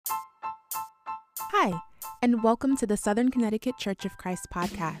Hi, and welcome to the Southern Connecticut Church of Christ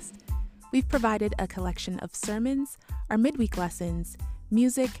podcast. We've provided a collection of sermons, our midweek lessons,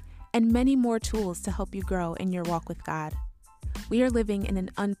 music, and many more tools to help you grow in your walk with God. We are living in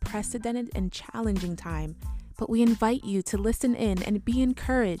an unprecedented and challenging time, but we invite you to listen in and be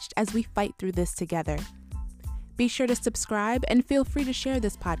encouraged as we fight through this together. Be sure to subscribe and feel free to share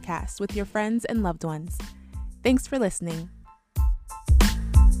this podcast with your friends and loved ones. Thanks for listening.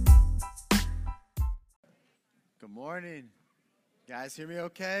 Good morning. You guys hear me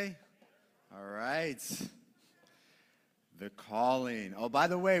okay? All right. The calling. Oh, by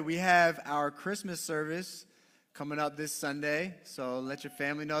the way, we have our Christmas service coming up this Sunday, so let your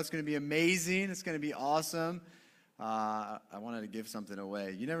family know. It's going to be amazing. It's going to be awesome. I wanted to give something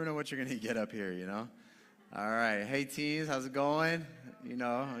away. You never know what you're going to get up here, you know? All right. Hey, teens, how's it going? You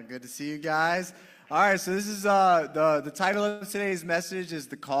know, good to see you guys. All right, so this is the title of today's message is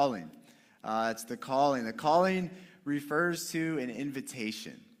The Calling. It's the calling. The calling refers to an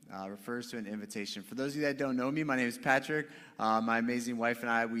invitation. For those of you that don't know me, my name is Patrick. My amazing wife and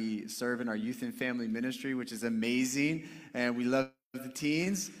I, we serve in our youth and family ministry, which is amazing, and we love the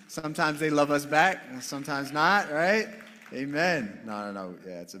teens. Sometimes they love us back, sometimes not, right? Amen. No.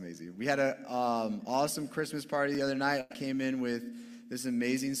 Yeah, it's amazing. We had an awesome Christmas party the other night. I came in with this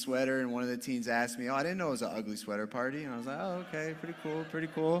amazing sweater, and one of the teens asked me, I didn't know it was an ugly sweater party. And I was like, oh, okay, pretty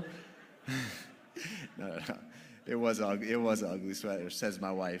cool. No. It was an ugly sweater, says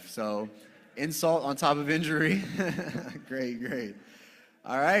my wife. So, insult on top of injury. Great.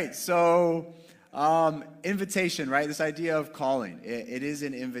 All right, so invitation, right? This idea of calling. It is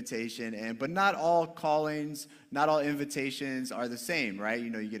an invitation, but not all callings, not all invitations are the same, right?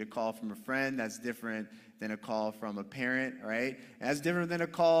 You know, you get a call from a friend, that's different than a call from a parent, right? And that's different than a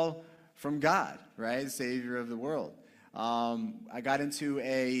call from God, right? The Savior of the world. I got into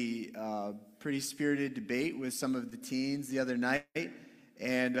a pretty spirited debate with some of the teens the other night,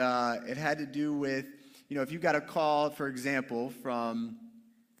 and it had to do with, you know, if you got a call, for example, from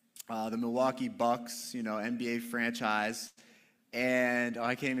the Milwaukee Bucks, you know, NBA franchise, and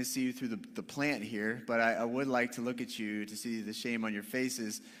I can't even see you through the plant here, but I would like to look at you to see the shame on your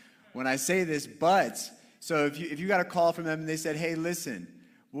faces when I say this, but, so if you got a call from them and they said, hey, listen,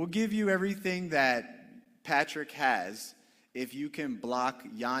 we'll give you everything that Patrick has if you can block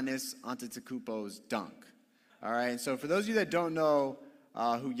Giannis Antetokounmpo's dunk. All right, so for those of you that don't know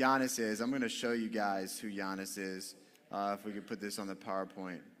who Giannis is, I'm going to show you guys who Giannis is. If we could put this on the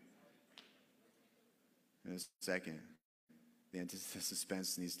PowerPoint in a second. The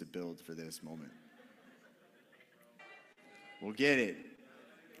suspense needs to build for this moment. We'll get it.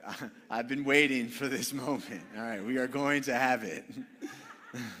 I've been waiting for this moment. All right, we are going to have it.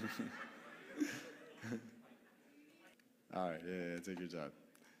 All right, yeah, take your time.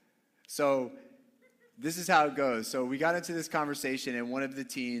 So this is how it goes. So we got into this conversation, and one of the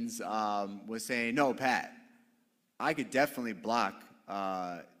teens was saying, no, Pat, I could definitely block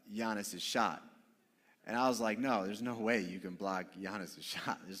Giannis's shot. And I was like, no, there's no way you can block Giannis's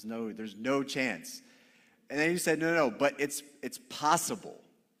shot. There's no chance. And then he said, no, but it's possible.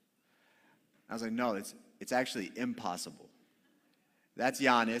 I was like, no, it's actually impossible. That's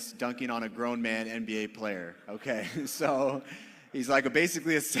Giannis dunking on a grown man NBA player, okay? So he's like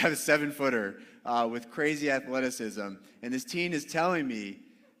basically a 7-footer with crazy athleticism. And this teen is telling me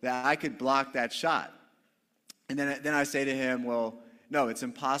that I could block that shot. And then I say to him, well, no, it's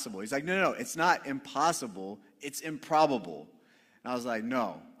impossible. He's like, no, it's not impossible. It's improbable. And I was like,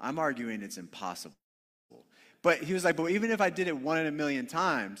 no, I'm arguing it's impossible. But he was like, but even if I did it 1 in a million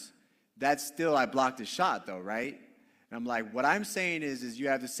times, that's still, I blocked a shot though, right? And I'm like, what I'm saying is you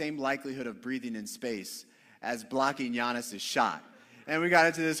have the same likelihood of breathing in space as blocking Giannis' shot. And we got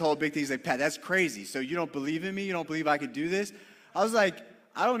into this whole big thing. He's like, Pat, that's crazy. So you don't believe in me? You don't believe I could do this? I was like,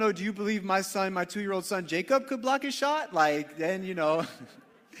 I don't know. Do you believe my 2-year-old son, Jacob, could block his shot? Like, then, you know.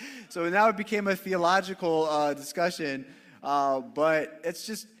 So now it became a theological discussion. But it's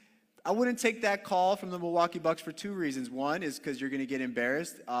just, I wouldn't take that call from the Milwaukee Bucks for 2 reasons. One is because you're going to get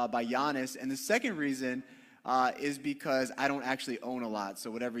embarrassed by Giannis. And the second reason is because I don't actually own a lot, so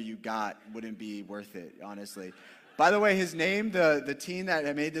whatever you got wouldn't be worth it, honestly. By the way, his name, the teen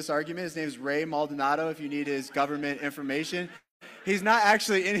that made this argument, his name is Ray Maldonado, if you need his government information. He's not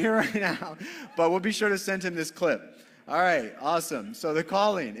actually in here right now, but we'll be sure to send him this clip. All right, awesome. So the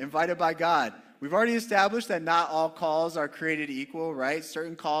calling, invited by God. We've already established that not all calls are created equal, right?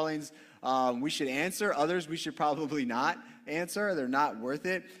 Certain callings we should answer, others we should probably not answer. They're not worth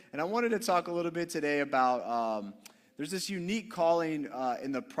it. And I wanted to talk a little bit today about there's this unique calling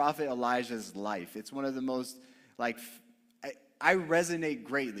in the prophet Elijah's life. It's one of the most I resonate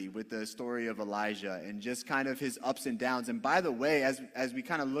greatly with the story of Elijah and just kind of his ups and downs. And by the way, as we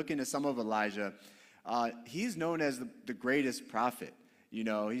kind of look into some of Elijah, he's known as the greatest prophet. You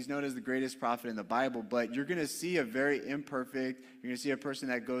know, he's known as the greatest prophet in the Bible, but you're going to see a very imperfect, you're going to see a person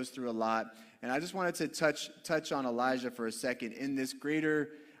that goes through a lot. And I just wanted to touch on Elijah for a second in this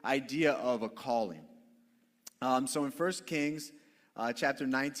greater idea of a calling. So in 1 Kings chapter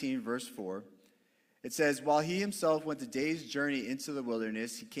 19, verse 4, it says, "While he himself went a day's journey into the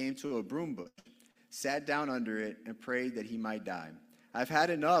wilderness, he came to a broom bush, sat down under it, and prayed that he might die. 'I've had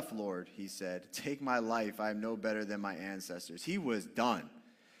enough, Lord,' he said. 'Take my life. I am no better than my ancestors.'" He was done.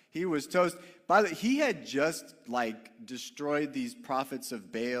 He was toast. By the way, he had just destroyed these prophets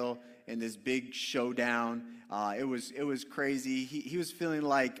of Baal in this big showdown. It was crazy. He was feeling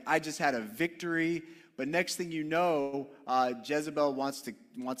like, I just had a victory. But next thing you know, Jezebel wants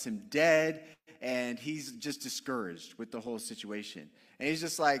him dead, and he's just discouraged with the whole situation. And he's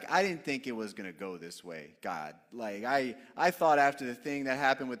just like, I didn't think it was going to go this way, God. Like, I thought after the thing that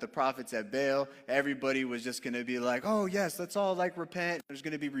happened with the prophets at Baal, everybody was just going to be like, oh, yes, let's all, repent. There's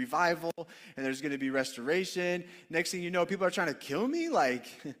going to be revival, and there's going to be restoration. Next thing you know, people are trying to kill me?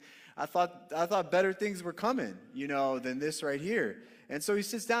 I thought better things were coming, than this right here. And so he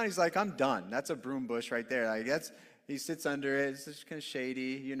sits down. He's like, I'm done. That's a broom bush right there. He sits under it. It's just kind of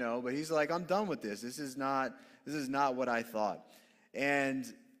shady, But he's like, I'm done with this. This is not what I thought. And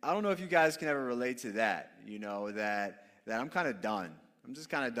I don't know if you guys can ever relate to that. That I'm kind of done. I'm just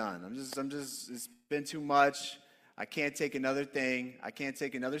kind of done. I'm just. It's been too much. I can't take another thing. I can't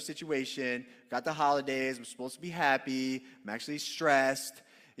take another situation. Got the holidays. I'm supposed to be happy. I'm actually stressed.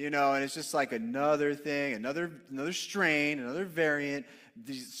 And it's just like another thing, another strain, another variant.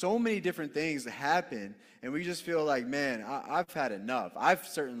 There's so many different things that happen, and we just feel like, man, I've had enough. I've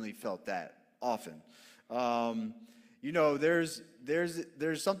certainly felt that often.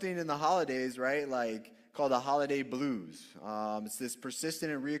 There's something in the holidays, right? Called the holiday blues. It's this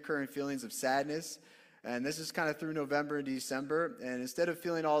persistent and reoccurring feelings of sadness, and this is kind of through November and December. And instead of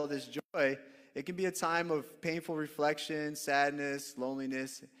feeling all of this joy, it can be a time of painful reflection, sadness,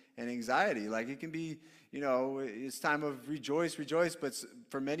 loneliness, and anxiety. It can be, it's time of rejoice, but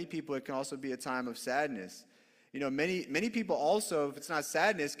for many people, it can also be a time of sadness. Many people also, if it's not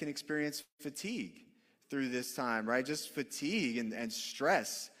sadness, can experience fatigue through this time, right? Just fatigue and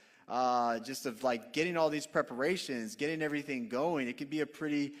stress, just of getting all these preparations, getting everything going. It can be a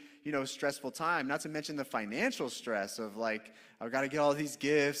pretty, stressful time, not to mention the financial stress of I've got to get all these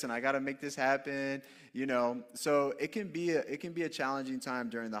gifts and I got to make this happen, So it can be a challenging time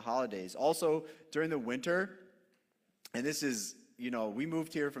during the holidays. Also during the winter, and this is, we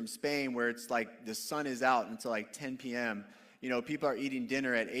moved here from Spain where it's the sun is out until 10 p.m. People are eating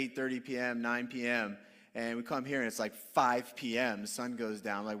dinner at 8:30 p.m., 9 p.m., and we come here and it's 5 p.m. The sun goes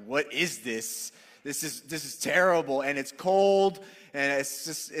down. What is this? This is terrible, and it's cold, and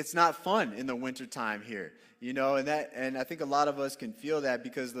it's not fun in the wintertime here, and I think a lot of us can feel that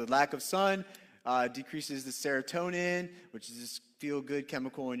because the lack of sun decreases the serotonin, which is this feel-good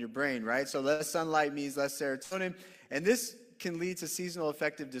chemical in your brain, right? So less sunlight means less serotonin, and this can lead to seasonal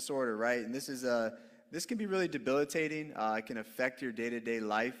affective disorder, right? And this can be really debilitating. It can affect your day-to-day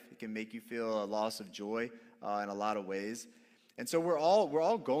life. It can make you feel a loss of joy in a lot of ways. And so we're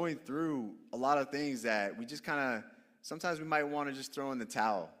all going through a lot of things that we just sometimes we might want to just throw in the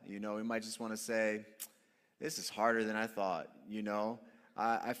towel. We might just want to say, this is harder than I thought.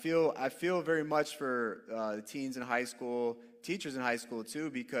 I feel very much for the teens in high school, teachers in high school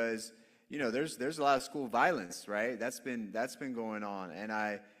too, because there's a lot of school violence, right? That's been going on,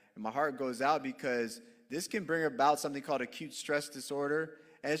 and my heart goes out because this can bring about something called acute stress disorder.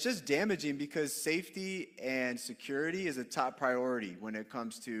 And it's just damaging because safety and security is a top priority when it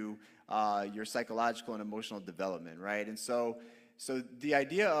comes to your psychological and emotional development, right? And so the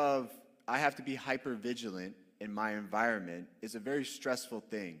idea of I have to be hyper vigilant in my environment is a very stressful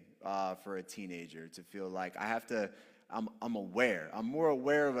thing for a teenager to feel like I'm aware. I'm more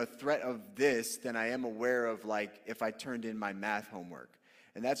aware of a threat of this than I am aware of if I turned in my math homework.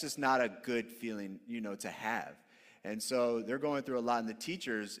 And that's just not a good feeling, to have. And so they're going through a lot, and the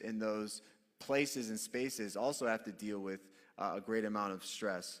teachers in those places and spaces also have to deal with a great amount of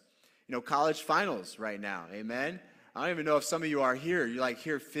stress. College finals right now, amen? I don't even know if some of you are here. You're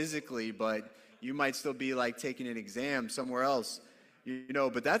here physically, but you might still be taking an exam somewhere else,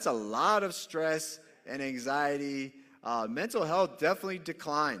 but that's a lot of stress and anxiety. Mental health definitely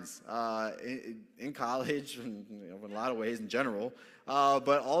declines in college, in a lot of ways in general,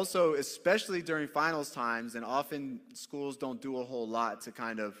 but also especially during finals times, and often schools don't do a whole lot to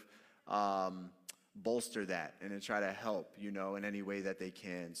kind of bolster that and to try to help, in any way that they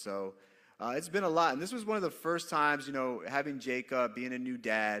can. So it's been a lot. And this was one of the first times, having Jacob, being a new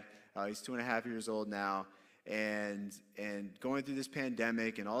dad. He's 2.5 years old now. And going through this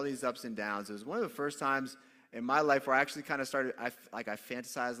pandemic and all these ups and downs, it was one of the first times in my life where I actually kind of started, I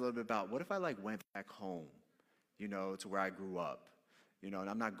fantasized a little bit about what if I went back home, to where I grew up, and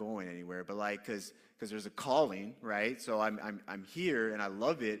I'm not going anywhere, but because there's a calling, right? So I'm here and I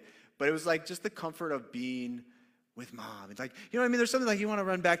love it, but it was just the comfort of being with mom. It's there's something you want to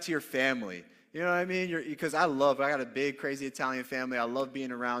run back to your family, you know what I mean? Because I got a big, crazy Italian family. I love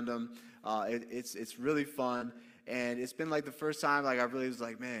being around them. It's really fun, and it's been the first time I really was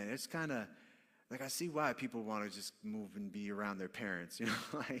man, it's kind of I see why people want to just move and be around their parents,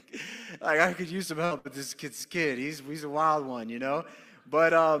 I could use some help with this kid. He's a wild one,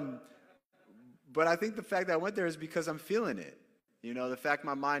 but I think the fact that I went there is because I'm feeling it, the fact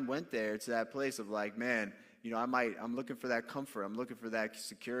my mind went there to that place of man, I'm looking for that comfort, I'm looking for that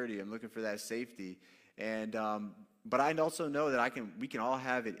security, I'm looking for that safety, and but I also know that we can all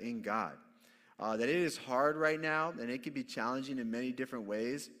have it in God. That it is hard right now, and it can be challenging in many different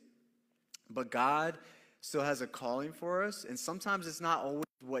ways. But God still has a calling for us, and sometimes it's not always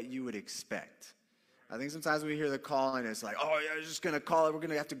what you would expect. I think sometimes we hear the calling, it's oh yeah, you're just going to call it. We're going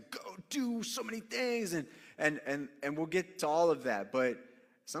to have to go do so many things, and we'll get to all of that. But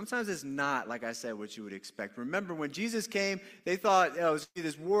sometimes it's not, like I said, what you would expect. Remember, when Jesus came, they thought it was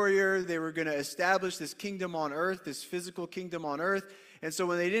this warrior. They were going to establish this kingdom on earth, this physical kingdom on earth. And so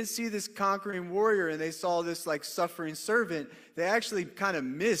when they didn't see this conquering warrior and they saw this suffering servant, they actually kind of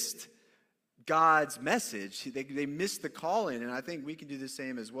missed God's message. They missed the calling, and I think we can do the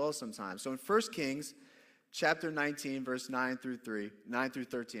same as well sometimes. So in 1 Kings chapter 19, verse 9 through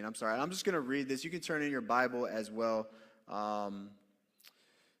 13. I'm just going to read this. You can turn in your Bible as well.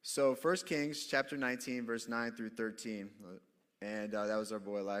 So 1 Kings chapter 19, verse 9 through 13. And that was our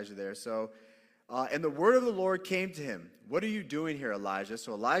boy Elijah there. So, and the word of the Lord came to him. What are you doing here, Elijah?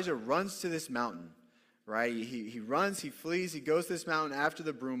 So Elijah runs to this mountain, right? He runs, he flees, he goes to this mountain after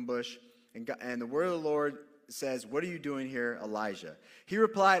the broom bush. And the word of the Lord says, what are you doing here, Elijah? He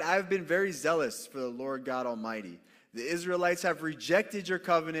replied, I have been very zealous for the Lord God Almighty. The Israelites have rejected your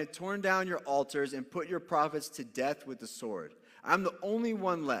covenant, torn down your altars, and put your prophets to death with the sword. I'm the only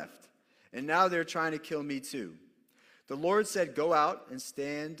one left, and now they're trying to kill me too. The Lord said, go out and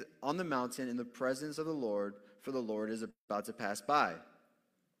stand on the mountain in the presence of the Lord, for the Lord is about to pass by.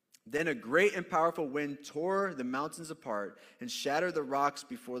 Then a great and powerful wind tore the mountains apart and shattered the rocks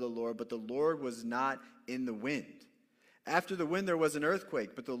before the Lord, but the Lord was not in the wind. After the wind there was an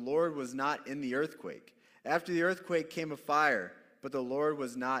earthquake, but the Lord was not in the earthquake. After the earthquake came a fire, but the Lord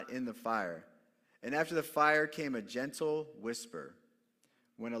was not in the fire. And after the fire came a gentle whisper.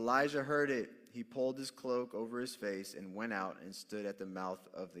 When Elijah heard it, he pulled his cloak over his face and went out and stood at the mouth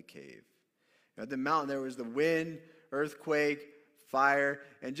of the cave. At the mountain there was the wind, earthquake, fire.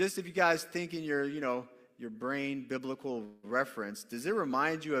 And just if you guys think in your brain biblical reference, does it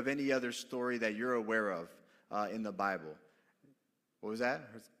remind you of any other story that you're aware of in the Bible? What was that?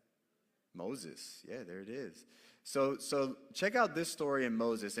 Moses. Yeah, there it is. So check out this story in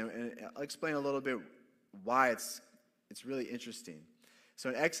Moses, and I'll explain a little bit why it's really interesting. So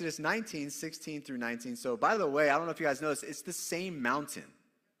in Exodus 19, 16 through 19. So by the way, I don't know if you guys noticed, it's the same mountain.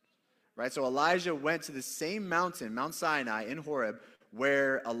 Right? So Elijah went to the same mountain, Mount Sinai in Horeb,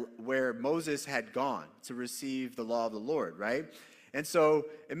 where Moses had gone to receive the law of the Lord, right? And so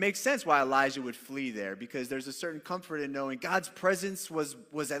it makes sense why Elijah would flee there, because there's a certain comfort in knowing God's presence was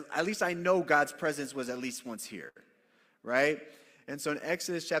at least I know God's presence was at least once here, right? And so in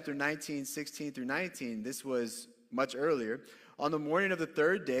Exodus chapter 19, 16 through 19, this was much earlier. On the morning of the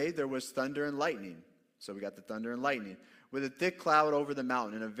third day, there was thunder and lightning. So we got the thunder and lightning, with a thick cloud over the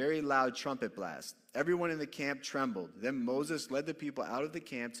mountain and a very loud trumpet blast. Everyone in the camp trembled. Then Moses led the people out of the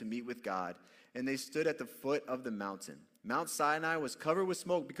camp to meet with God, and they stood at the foot of the mountain. Mount Sinai was covered with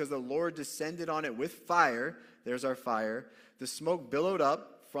smoke because the Lord descended on it with fire. There's our fire. The smoke billowed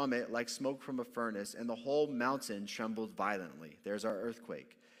up from it like smoke from a furnace, and the whole mountain trembled violently. There's our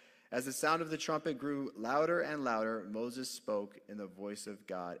earthquake. As the sound of the trumpet grew louder and louder, Moses spoke, and the voice of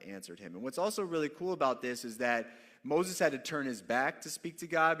God answered him. And what's also really cool about this is that Moses had to turn his back to speak to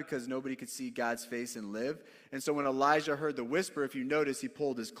God because nobody could see God's face and live. And so when Elijah heard the whisper, if you notice, he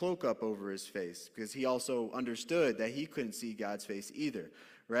pulled his cloak up over his face because he also understood that he couldn't see God's face either,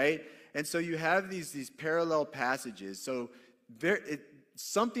 right? And so you have these parallel passages. So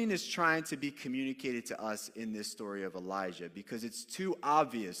something is trying to be communicated to us in this story of Elijah because it's too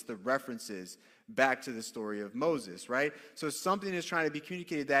obvious, the references back to the story of Moses, right? So something is trying to be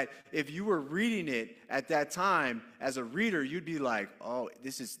communicated that if you were reading it at that time as a reader, you'd be like, oh,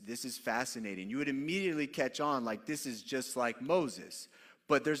 this is fascinating. You would immediately catch on like this is just like Moses.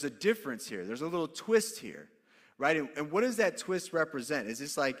 But there's a difference here. There's a little twist here, right? And what does that twist represent? Is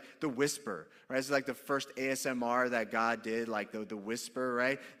this like the whisper, right? Is it like the first ASMR that God did, like the whisper,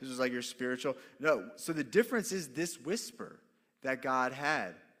 right? This was like your spiritual. No. So the difference is this whisper that God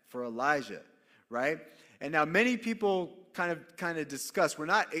had for Elijah, right? And now many people kind of discuss. We're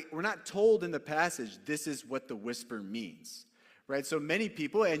not told in the passage this is what the whisper means, right? So many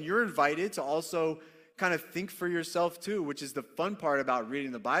people, and you're invited to also kind of think for yourself too, which is the fun part about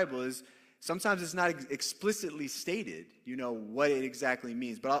reading the Bible is sometimes it's not explicitly stated, what it exactly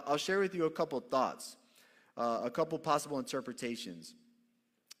means. But I'll share with you a couple thoughts, a couple possible interpretations.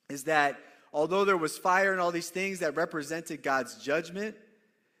 Is that although there was fire and all these things that represented God's judgment,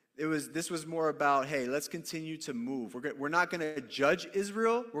 this was more about, hey, let's continue to move. We're not going to judge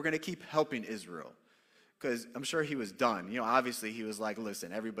Israel. We're going to keep helping Israel. Because I'm sure he was done. Obviously he was like,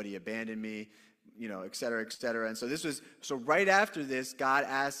 listen, everybody abandoned me, et cetera, et cetera. And so right after this, God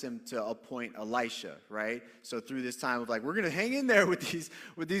asked him to appoint Elisha, right? So through this time of like, we're going to hang in there with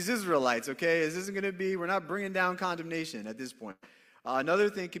these Israelites, okay? We're not bringing down condemnation at this point. Another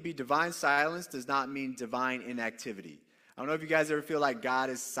thing could be divine silence does not mean divine inactivity. I don't know if you guys ever feel like God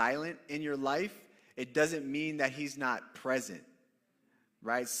is silent in your life. It doesn't mean that he's not present,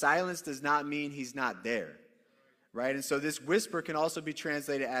 right? Silence does not mean he's not there, right? And so this whisper can also be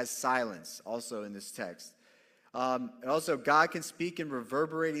translated as silence, also in this text. And also, God can speak in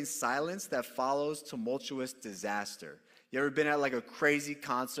reverberating silence that follows tumultuous disaster. You ever been at like a crazy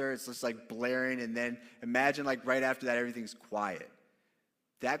concert? It's just like blaring, and then imagine like right after that, everything's quiet.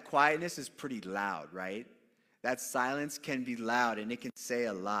 That quietness is pretty loud, right? That silence can be loud, and it can say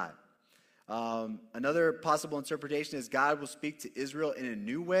a lot. Another possible interpretation is God will speak to Israel in a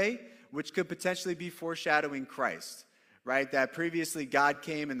new way, which could potentially be foreshadowing Christ, right? That previously God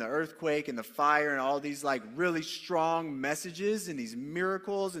came in the earthquake and the fire and all these like really strong messages and these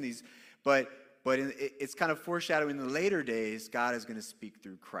miracles and but it's kind of foreshadowing in the later days God is going to speak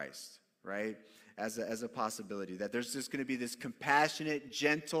through Christ, right? As a possibility that there's just going to be this compassionate,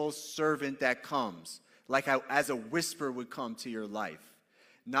 gentle servant that comes. Like how, as a whisper would come to your life,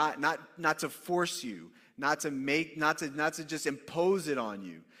 not to force you, not to just impose it on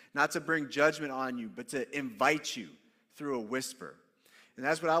you, not to bring judgment on you, but to invite you through a whisper. And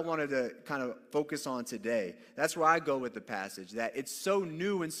that's what I wanted to kind of focus on today. That's where I go with the passage, that it's so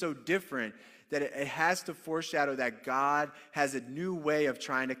new and so different that it has to foreshadow that God has a new way of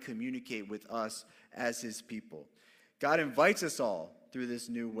trying to communicate with us as his people. God invites us all through this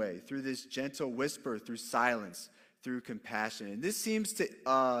new way, through this gentle whisper, through silence, through compassion. And this seems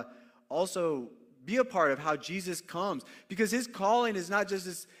to also be a part of how Jesus comes, because his calling is not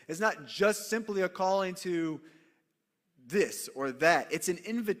just simply a calling to this or that. It's an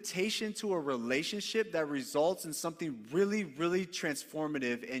invitation to a relationship that results in something really, really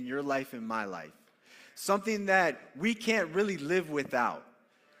transformative in your life and my life. Something that we can't really live without.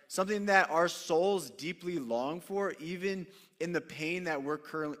 Something that our souls deeply long for, even in the pain that we're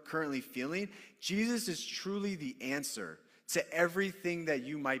currently feeling. Jesus is truly the answer to everything that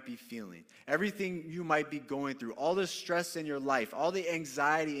you might be feeling, everything you might be going through, all the stress in your life, all the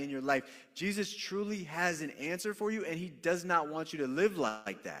anxiety in your life. Jesus truly has an answer for you, and he does not want you to live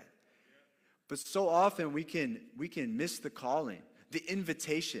like that. But so often we can miss the calling, the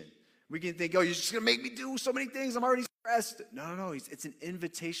invitation. We can think, oh, you're just going to make me do so many things. I'm already stressed. No. It's an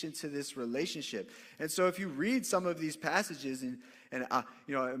invitation to this relationship. And so if you read some of these passages and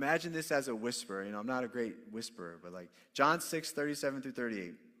imagine this as a whisper. I'm not a great whisperer, but like John 6:37 through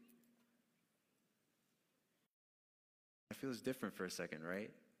 38. I feel it's different for a second,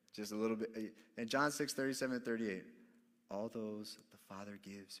 right? Just a little bit. And John 6:37 and 38. All those the Father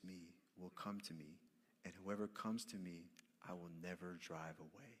gives me will come to me, and whoever comes to me, I will never drive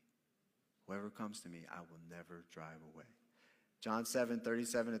away. Whoever comes to me, I will never drive away. John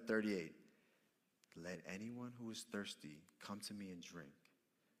 7:37 and 38. Let anyone who is thirsty come to me and drink.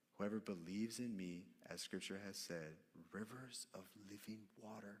 Whoever believes in me, as Scripture has said, rivers of living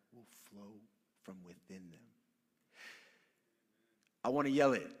water will flow from within them. I want to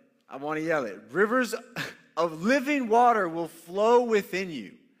yell it. Rivers of living water will flow within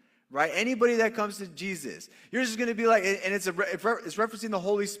you. Right? Anybody that comes to Jesus, you're just going to be like, and it's referencing the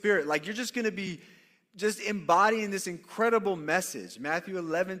Holy Spirit. Like you're just going to be just embodying this incredible message. Matthew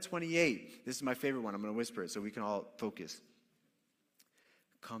 11:28. This is my favorite one. I'm going to whisper it so we can all focus.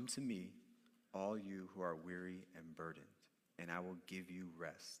 Come to me, all you who are weary and burdened, and I will give you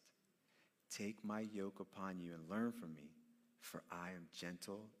rest. Take my yoke upon you and learn from me, for I am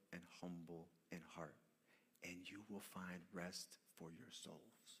gentle and humble in heart, and you will find rest for your souls.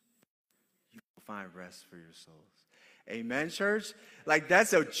 You will find rest for your souls. Amen, church? Like,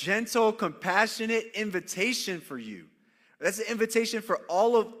 that's a gentle, compassionate invitation for you. That's an invitation for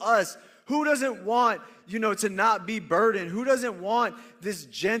all of us. Who doesn't want, to not be burdened? Who doesn't want this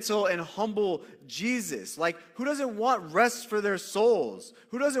gentle and humble Jesus? Like, who doesn't want rest for their souls?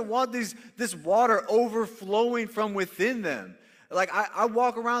 Who doesn't want this water overflowing from within them? Like, I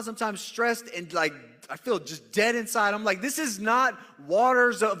walk around sometimes stressed and like, I feel just dead inside. I'm like, this is not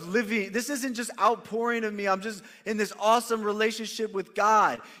waters of living. This isn't just outpouring of me. I'm just in this awesome relationship with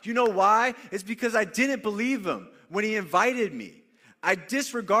God. You know why? It's because I didn't believe him when he invited me. I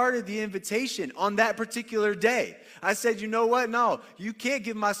disregarded the invitation on that particular day. I said, you know what? No, you can't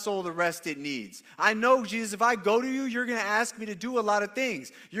give my soul the rest it needs. I know, Jesus, if I go to you, you're going to ask me to do a lot of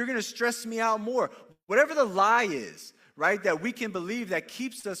things. You're going to stress me out more. Whatever the lie is, right, that we can believe that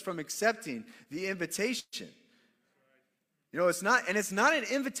keeps us from accepting the invitation. It's not an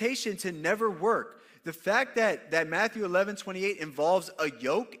invitation to never work. The fact that Matthew 11:28 involves a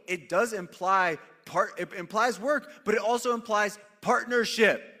yoke, it does imply it implies work, but it also implies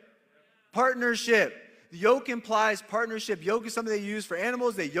partnership. Partnership. Yoke implies partnership. Yoke is something they use for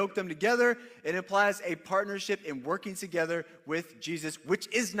animals. They yoke them together. It implies a partnership in working together with Jesus, which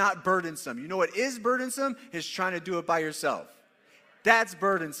is not burdensome. You know what is burdensome? Is trying to do it by yourself. That's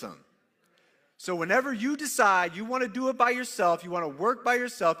burdensome. So whenever you decide you want to do it by yourself, you want to work by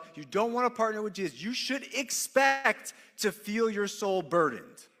yourself, you don't want to partner with Jesus, you should expect to feel your soul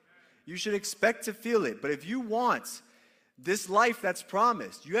burdened. You should expect to feel it. But if you want this life that's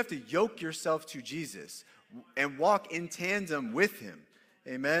promised, you have to yoke yourself to Jesus and walk in tandem with him.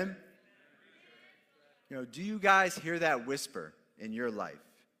 Amen? Do you guys hear that whisper in your life?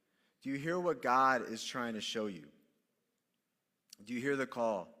 Do you hear what God is trying to show you? Do you hear the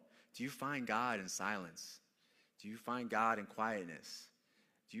call? Do you find God in silence? Do you find God in quietness?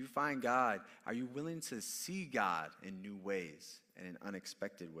 Do you find God? Are you willing to see God in new ways and in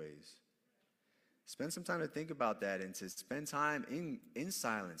unexpected ways? Spend some time to think about that and to spend time in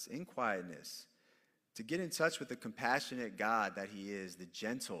silence, in quietness, to get in touch with the compassionate God that he is, the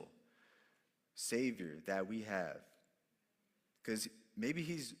gentle Savior that we have. Because maybe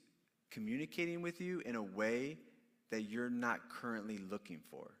he's communicating with you in a way that you're not currently looking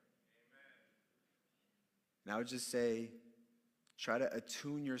for. And I would just say, try to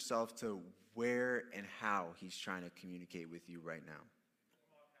attune yourself to where and how he's trying to communicate with you right now.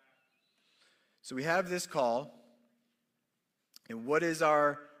 So we have this call, and what is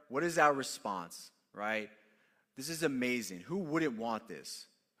our response, right? This is amazing. Who wouldn't want this?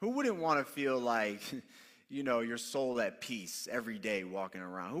 Who wouldn't want to feel like, your soul at peace every day walking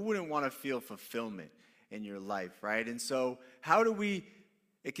around? Who wouldn't want to feel fulfillment in your life, right? And so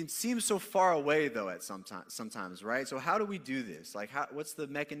it can seem so far away, though, sometimes, right? So how do we do this? Like, what's the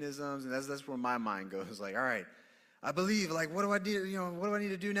mechanisms? And that's where my mind goes. Like, all right, I believe. Like, what do I do? What do I need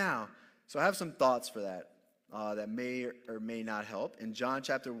to do now? So I have some thoughts for that that may or may not help. In John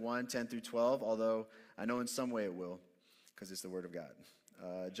chapter 1, 10 through 12, although I know in some way it will, because it's the word of God.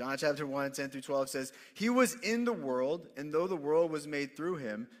 John chapter 1, 10 through 12 says, "He was in the world, and though the world was made through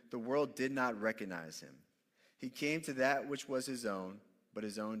him, the world did not recognize him. He came to that which was his own, but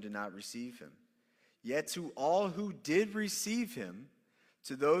his own did not receive him. Yet to all who did receive him,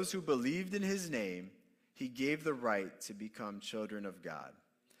 to those who believed in his name, he gave the right to become children of God."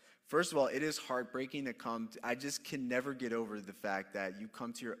 First of all, it is heartbreaking I just can never get over the fact that you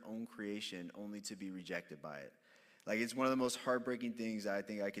come to your own creation only to be rejected by it. Like, it's one of the most heartbreaking things I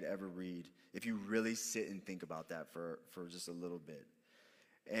think I could ever read, if you really sit and think about that for just a little bit.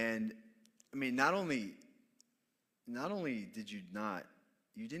 And, I mean, not only did you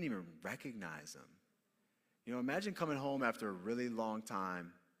didn't even recognize them. Imagine coming home after a really long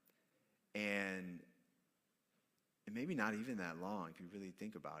time, and maybe not even that long if you really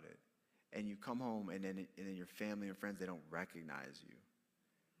think about it. And you come home, and then your family and friends, they don't recognize you.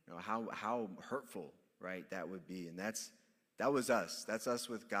 How hurtful, right, that would be. And that was us. That's us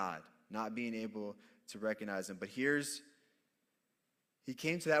with God, not being able to recognize him. But he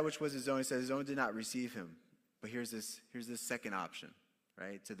came to that which was his own. He said his own did not receive him. But here's this second option,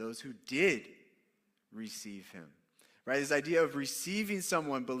 right? To those who did receive him. Right? This idea of receiving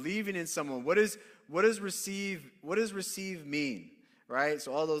someone, believing in someone. What does receive mean? Right?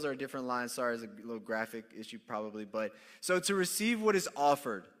 So all those are different lines. Sorry, it's a little graphic issue probably. But so to receive what is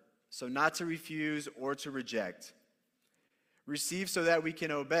offered. So not to refuse or to reject. Receive so that we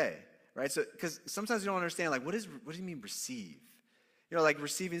can obey. Right? So because sometimes you don't understand, like, what do you mean receive? Like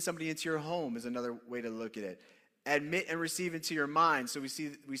receiving somebody into your home is another way to look at it. Admit and receive into your mind. So we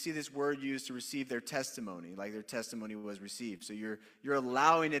see this word used to receive their testimony, like their testimony was received. So you're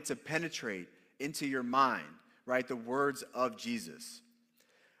allowing it to penetrate into your mind, right? The words of Jesus.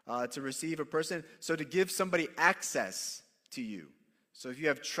 To receive a person, so to give somebody access to you. So if you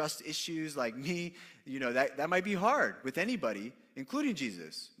have trust issues like me, that might be hard with anybody, including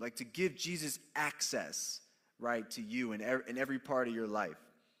Jesus. Like to give Jesus access, right, to you in every part of your life.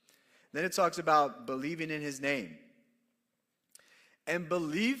 Then it talks about believing in his name. And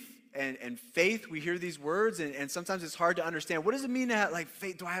belief and faith, we hear these words, and sometimes it's hard to understand. What does it mean to have,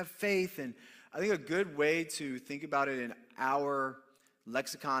 faith? Do I have faith? And I think a good way to think about it in our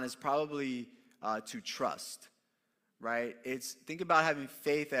lexicon is probably to trust, right? Think about having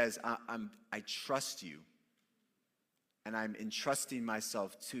faith as I trust you, and I'm entrusting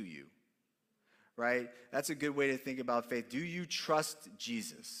myself to you, right? That's a good way to think about faith. Do you trust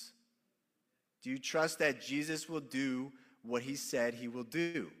Jesus? Do you trust that Jesus will do what he said he will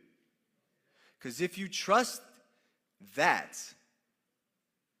do? Because if you trust that,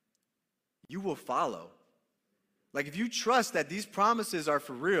 you will follow. Like if you trust that these promises are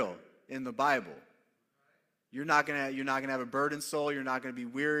for real in the Bible, you're not gonna have a burdened soul, you're not gonna be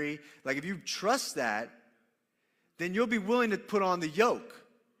weary. Like if you trust that, then you'll be willing to put on the yoke,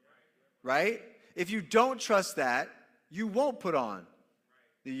 right? If you don't trust that, you won't put on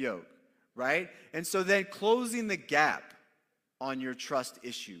the yoke, right? And so then closing the gap on your trust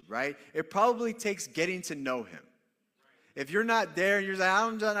issue, right? It probably takes getting to know him. If you're not there and you're like,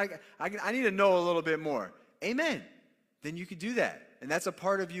 I'm done, I need to know a little bit more. Amen. Then you can do that. And that's a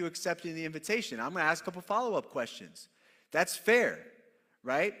part of you accepting the invitation. I'm going to ask a couple follow-up questions. That's fair,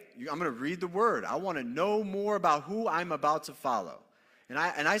 right? I'm going to read the word. I want to know more about who I'm about to follow. And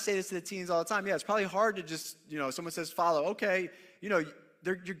I say this to the teens all the time. Yeah, it's probably hard to just, someone says follow. Okay, you're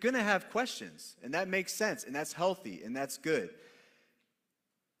going to have questions. And that makes sense. And that's healthy. And that's good.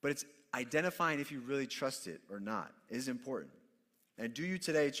 But it's identifying if you really trust it or not is important. And do you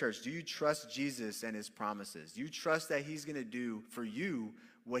today, church, do you trust Jesus and his promises? Do you trust that he's going to do for you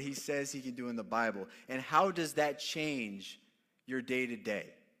what he says he can do in the Bible? And how does that change your day-to-day?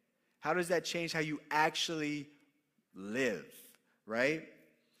 How does that change how you actually live, right?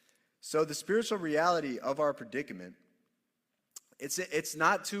 So the spiritual reality of our predicament, it's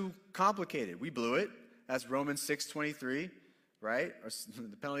not too complicated. We blew it. That's Romans 6:23. Right?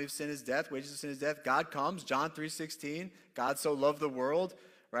 The penalty of sin is death. Wages of sin is death. God comes. John 3:16. God so loved the world.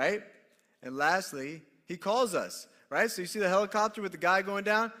 Right? And lastly, he calls us. Right? So you see the helicopter with the guy going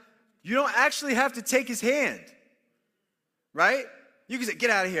down? You don't actually have to take his hand. Right? You can say,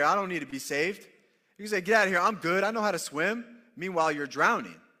 get out of here. I don't need to be saved. You can say, get out of here. I'm good. I know how to swim. Meanwhile, you're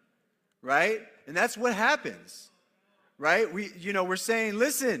drowning. Right? And that's what happens. Right? We're saying,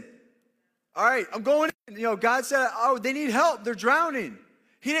 listen, all right, I'm going in. God said, oh, they need help. They're drowning.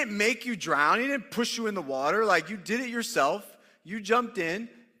 He didn't make you drown. He didn't push you in the water. Like, you did it yourself. You jumped in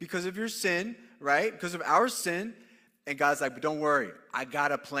because of your sin, right? Because of our sin. And God's like, but don't worry. I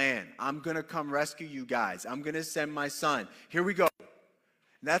got a plan. I'm going to come rescue you guys. I'm going to send my son. Here we go. And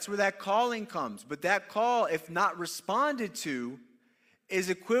that's where that calling comes. But that call, if not responded to, is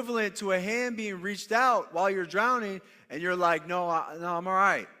equivalent to a hand being reached out while you're drowning. And you're like, no, I'm all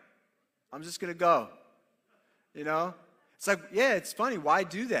right. I'm just going to go, It's like, yeah, it's funny. Why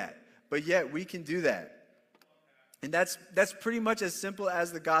do that? But yet we can do that. And that's pretty much as simple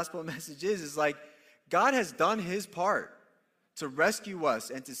as the gospel message is. It's like God has done his part to rescue us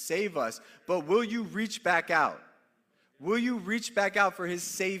and to save us. But will you reach back out? Will you reach back out for his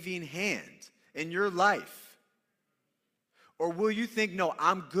saving hand in your life? Or will you think, no,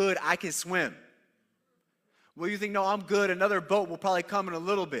 I'm good. I can swim? Will you think, no, I'm good. Another boat will probably come in a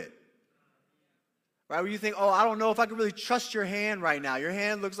little bit. Right, where you think, oh, I don't know if I can really trust your hand right now. Your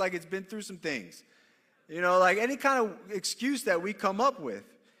hand looks like it's been through some things. Like any kind of excuse that we come up with.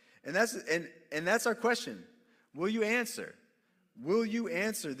 And that's our question. Will you answer? Will you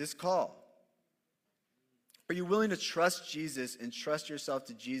answer this call? Are you willing to trust Jesus and trust yourself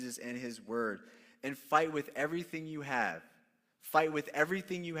to Jesus and his word and fight with everything you have? Fight with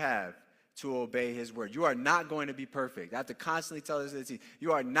everything you have to obey his word. You are not going to be perfect. I have to constantly tell this to the team.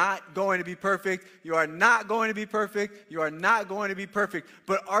 You are not going to be perfect. You are not going to be perfect. You are not going to be perfect.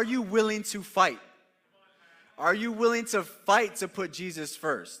 But are you willing to fight? Are you willing to fight to put Jesus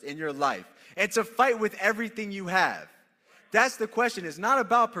first in your life and to fight with everything you have? That's the question. It's not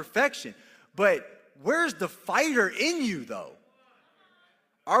about perfection, but where's the fighter in you though?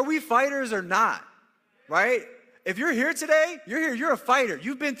 Are we fighters or not? Right? if you're here today, you're a fighter.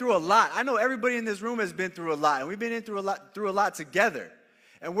 You've been through a lot. I know everybody in this room has been through a lot, and we've been through a lot together.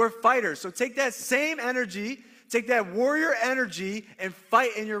 And we're fighters. So take that same energy, take that warrior energy, and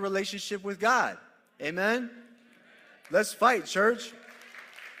fight in your relationship with God. Amen? Let's fight, church.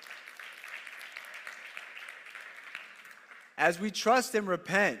 As we trust and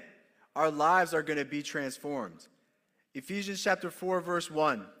repent, our lives are going to be transformed. Ephesians chapter 4, verse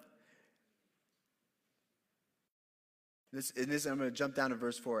 1. I'm going to jump down to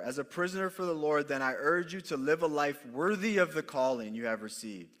verse 4. As a prisoner for the Lord, then I urge you to live a life worthy of the calling you have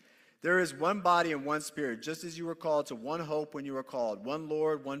received. There is one body and one spirit, just as you were called to one hope when you were called, one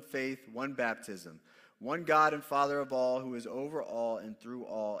Lord, one faith, one baptism, one God and Father of all, who is over all and through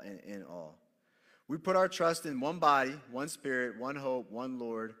all and in all. We put our trust in one body, one spirit, one hope, one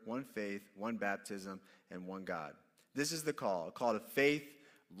Lord, one faith, one baptism, and one God. This is the call, a call to faith,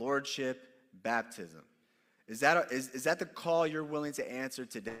 lordship, baptism. Is that the call you're willing to answer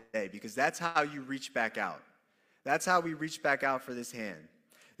today? Because that's how you reach back out. That's how we reach back out for this hand.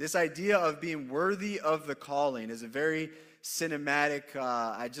 This idea of being worthy of the calling is a very cinematic,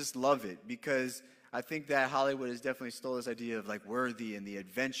 I just love it, because I think that Hollywood has definitely stole this idea of like worthy and the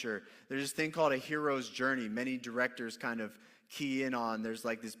adventure. There's this thing called a hero's journey. Many directors kind of key in on. There's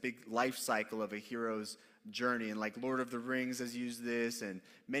like this big life cycle of a hero's journey, and like Lord of the Rings has used this, and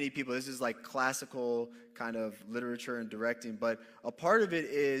many people, this is like classical kind of literature and directing, but a part of it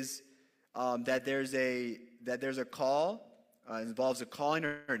is that there's a call, it involves a calling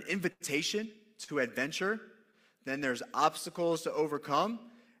or an invitation to adventure, then there's obstacles to overcome,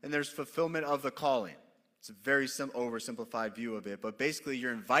 and there's fulfillment of the calling. It's a very oversimplified view of it, but basically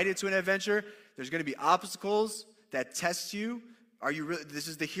you're invited to an adventure, there's going to be obstacles that test you. This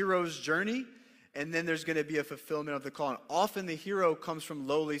is the hero's journey. And then there's going to be a fulfillment of the call. And often the hero comes from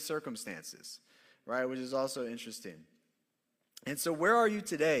lowly circumstances, right? Which is also interesting. And so where are you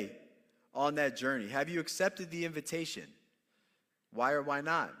today on that journey? Have you accepted the invitation? Why or why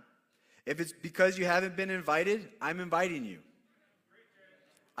not? If it's because you haven't been invited, I'm inviting you.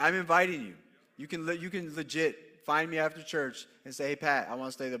 I'm inviting you. You can legit find me after church and say, hey, Pat, I want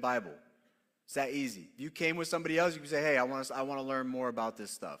to study the Bible. It's that easy. If you came with somebody else, you can say, hey, I want to learn more about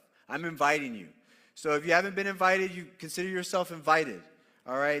this stuff. I'm inviting you. So if you haven't been invited, you consider yourself invited,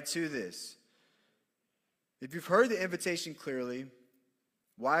 all right, to this. If you've heard the invitation clearly,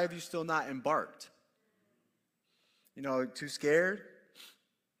 why have you still not embarked? Too scared?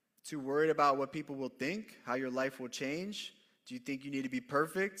 Too worried about what people will think, how your life will change? Do you think you need to be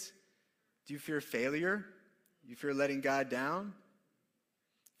perfect? Do you fear failure? You fear letting God down?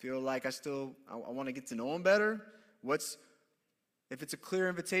 Feel like I want to get to know him better? If it's a clear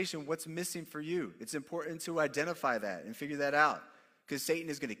invitation, what's missing for you? It's important to identify that and figure that out, because Satan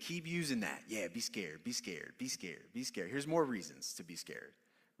is going to keep using that. Yeah, be scared, be scared, be scared, be scared. Here's more reasons to be scared,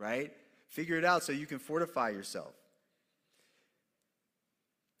 right? Figure it out so you can fortify yourself.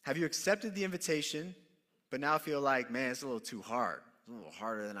 Have you accepted the invitation, but now feel like, man, it's a little too hard. It's a little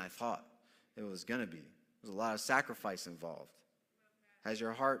harder than I thought it was going to be. There's a lot of sacrifice involved. Has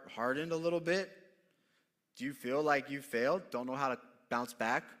your heart hardened a little bit? Do you feel like you failed? Don't know how to bounce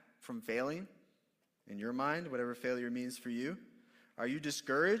back from failing in your mind, whatever failure means for you? Are you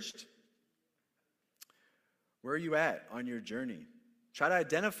discouraged? Where are you at on your journey? Try to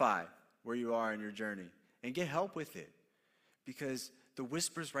identify where you are in your journey and get help with it, because the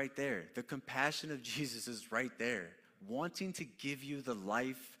whisper's right there. The compassion of Jesus is right there, wanting to give you the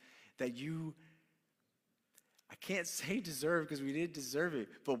life that you, I can't say deserve because we didn't deserve it,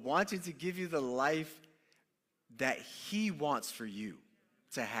 but wanting to give you the life that he wants for you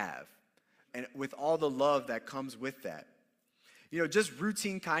to have, and with all the love that comes with that. Just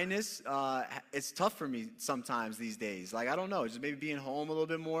routine kindness, it's tough for me sometimes these days. Like, I don't know, just maybe being home a little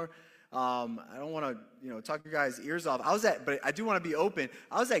bit more. I don't want to, talk your guys' ears off. But I do want to be open.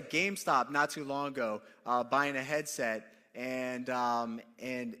 I was at GameStop not too long ago, buying a headset, and I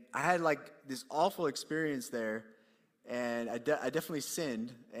had like this awful experience there, and I definitely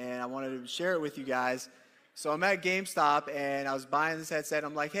sinned, and I wanted to share it with you guys. So I'm at GameStop, and I was buying this headset.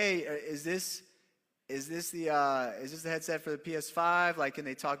 I'm like, hey, is this the headset for the PS5? Like, can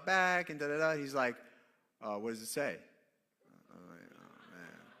they talk back? And da-da-da. He's like, what does it say? I'm like, oh,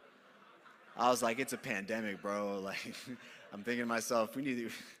 man. I was like, it's a pandemic, bro. Like, I'm thinking to myself, we need to,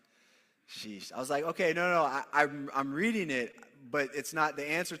 sheesh. I was like, okay, no, I'm reading it, but it's not, the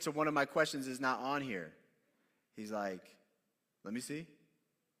answer to one of my questions is not on here. He's like, let me see.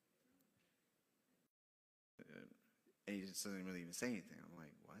 And he just doesn't really even say anything. I'm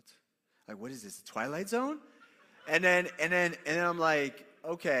like, what? Like, what is this, the Twilight Zone? And then I'm like,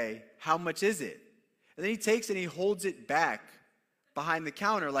 okay, how much is it? And then he takes it and he holds it back behind the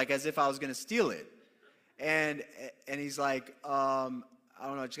counter, like as if I was going to steal it. And he's like, I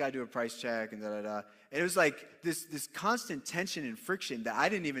don't know, just got to do a price check and da-da-da. And it was like this constant tension and friction that I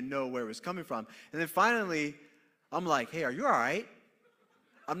didn't even know where it was coming from. And then finally, I'm like, hey, are you all right?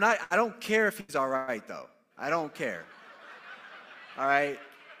 I don't care if he's all right, though. I don't care. All right?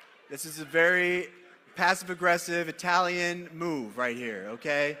 This is a very passive-aggressive Italian move right here,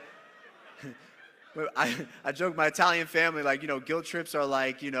 okay? I joke my Italian family, like, guilt trips are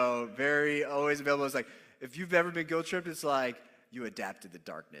like, very always available. It's like, if you've ever been guilt tripped, it's like, you adapted the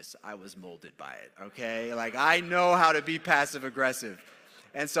darkness. I was molded by it, okay? Like, I know how to be passive-aggressive.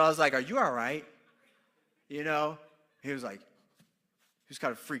 And so I was like, are you all right? He was like, he was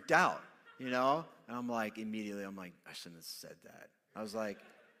kind of freaked out, And I'm like, immediately, I shouldn't have said that. I was like,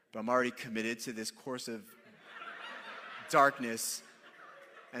 but I'm already committed to this course of darkness.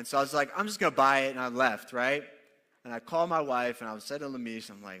 And so I was like, I'm just going to buy it, and I left, right? And I called my wife, and I said to Lamish,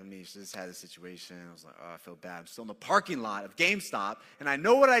 I'm like, Lamish, just had a situation. I was like, oh, I feel bad. I'm still in the parking lot of GameStop, and I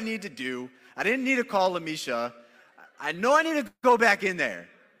know what I need to do. I didn't need to call Lamisha. I know I need to go back in there.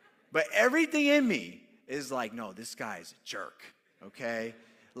 But everything in me is like, no, this guy's a jerk, okay?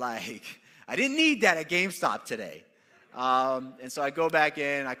 Like, I didn't need that at GameStop today. And so I go back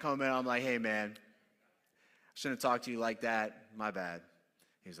in, I come in, I'm like, hey, man, I shouldn't have talked to you like that. My bad.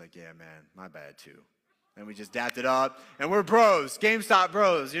 He's like, yeah, man, my bad too. And we just dapped it up, and we're bros, GameStop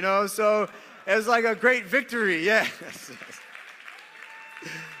bros, So it was like a great victory, yeah.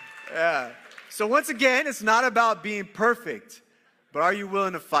 Yeah. So once again, it's not about being perfect, but are you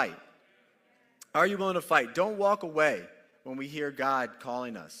willing to fight? Are you willing to fight? Don't walk away when we hear God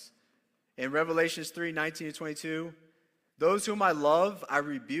calling us. In Revelations 3:19-22, those whom I love, I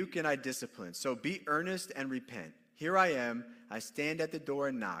rebuke and I discipline. So be earnest and repent. Here I am. I stand at the door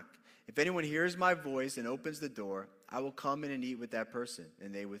and knock. If anyone hears my voice and opens the door, I will come in and eat with that person,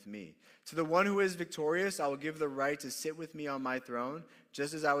 and they with me. To the one who is victorious, I will give the right to sit with me on my throne,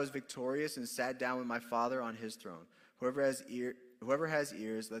 just as I was victorious and sat down with my Father on his throne. Whoever has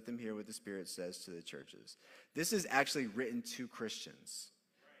ears, let them hear what the Spirit says to the churches. This is actually written to Christians.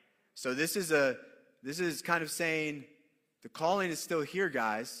 So this is kind of saying the calling is still here,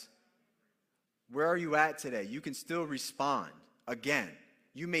 guys. Where are you at today? You can still respond again.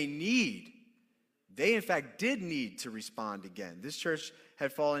 You may need, they in fact did need to respond again. This church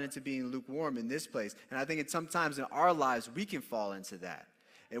had fallen into being lukewarm in this place. And I think sometimes in our lives we can fall into that.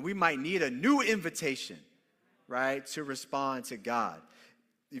 And we might need a new invitation, right, to respond to God.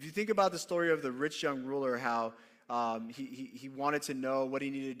 If you think about the story of the rich young ruler, how he wanted to know what he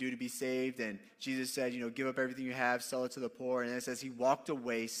needed to do to be saved. And Jesus said, give up everything you have, sell it to the poor. And it says he walked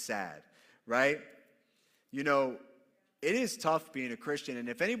away sad, right? It is tough being a Christian, and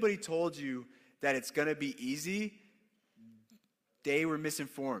if anybody told you that it's going to be easy, they were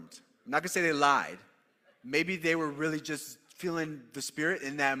misinformed. I'm not going to say they lied. Maybe they were really just feeling the Spirit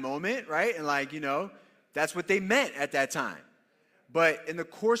in that moment, right? And that's what they meant at that time. But in the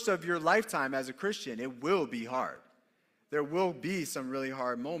course of your lifetime as a Christian, it will be hard. There will be some really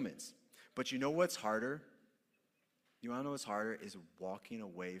hard moments. But you know what's harder? You want to know what's harder? Is walking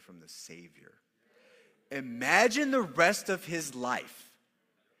away from the Savior. Imagine the rest of his life.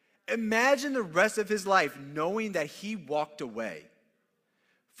 Imagine the rest of his life knowing that he walked away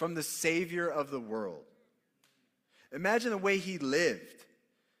from the Savior of the world. Imagine the way he lived.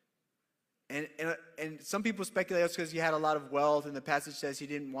 And some people speculate it's because he had a lot of wealth, and the passage says he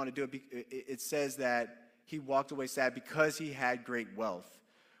didn't want to do it. It says that he walked away sad because he had great wealth.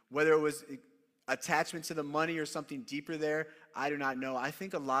 Whether it was attachment to the money or something deeper there, I do not know. I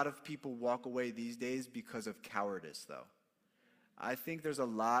think a lot of people walk away these days because of cowardice, though. I think there's a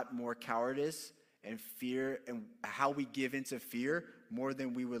lot more cowardice and fear and how we give into fear more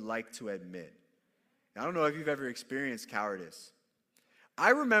than we would like to admit. I don't know if you've ever experienced cowardice. I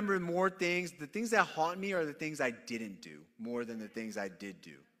remember more things, the things that haunt me are the things I didn't do more than the things I did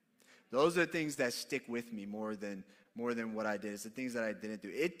do. Those are the things that stick with me more than what I did. It's the things that I didn't do.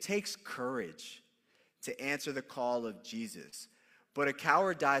 It takes courage to answer the call of Jesus. But a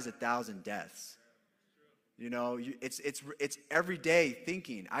coward dies 1,000 deaths. It's every day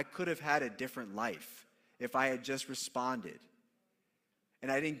thinking, I could have had a different life if I had just responded.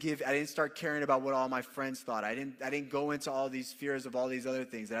 And I didn't start caring about what all my friends thought. I didn't go into all these fears of all these other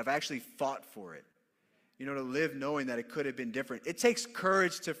things. And I've actually fought for it. To live knowing that it could have been different. It takes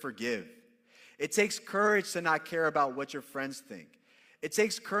courage to forgive. It takes courage to not care about what your friends think. It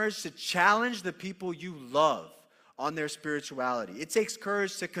takes courage to challenge the people you love on their spirituality. It takes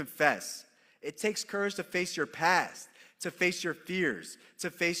courage to confess. It takes courage to face your past, to face your fears, to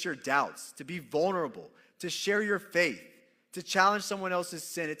face your doubts, to be vulnerable, to share your faith, to challenge someone else's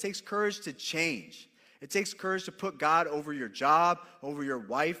sin. It takes courage to change. It takes courage to put God over your job, over your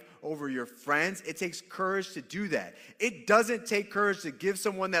wife, over your friends. It takes courage to do that. It doesn't take courage to give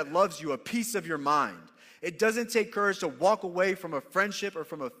someone that loves you a piece of your mind. It doesn't take courage to walk away from a friendship or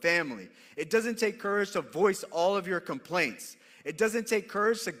from a family. It doesn't take courage to voice all of your complaints. It doesn't take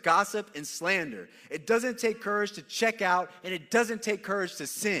courage to gossip and slander. It doesn't take courage to check out, and it doesn't take courage to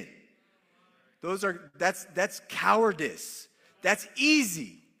sin. That's cowardice. That's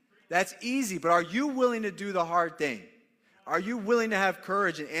easy. That's easy, but are you willing to do the hard thing? Are you willing to have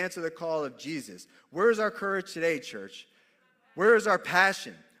courage and answer the call of Jesus? Where is our courage today, church? Where is our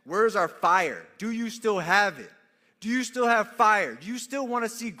passion? Where is our fire? Do you still have it? Do you still have fire? Do you still want to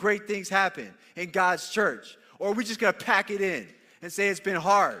see great things happen in God's church? Or are we just going to pack it in and say it's been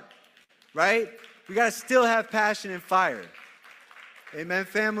hard, right? We got to still have passion and fire. Amen,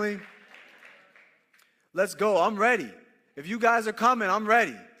 family? Let's go. I'm ready. If you guys are coming, I'm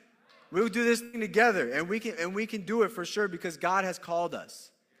ready. We'll do this thing together, and we can do it for sure because God has called us,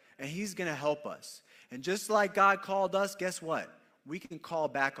 and He's going to help us. And just like God called us, guess what? We can call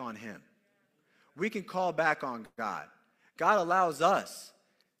back on Him. We can call back on God. God allows us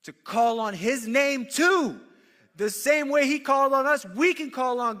to call on His name too. The same way He called on us, we can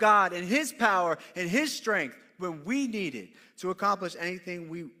call on God and His power and His strength when we need it to accomplish anything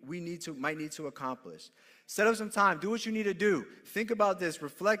we might need to accomplish. Set up some time. Do what you need to do. Think about this.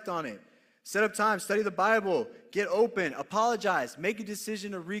 Reflect on it. Set up time. Study the Bible. Get open. Apologize. Make a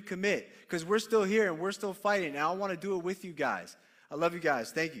decision to recommit because we're still here and we're still fighting. And I want to do it with you guys. I love you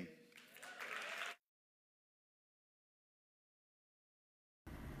guys. Thank you.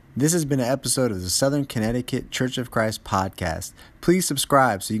 This has been an episode of the Southern Connecticut Church of Christ podcast. Please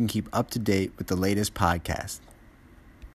subscribe so you can keep up to date with the latest podcast.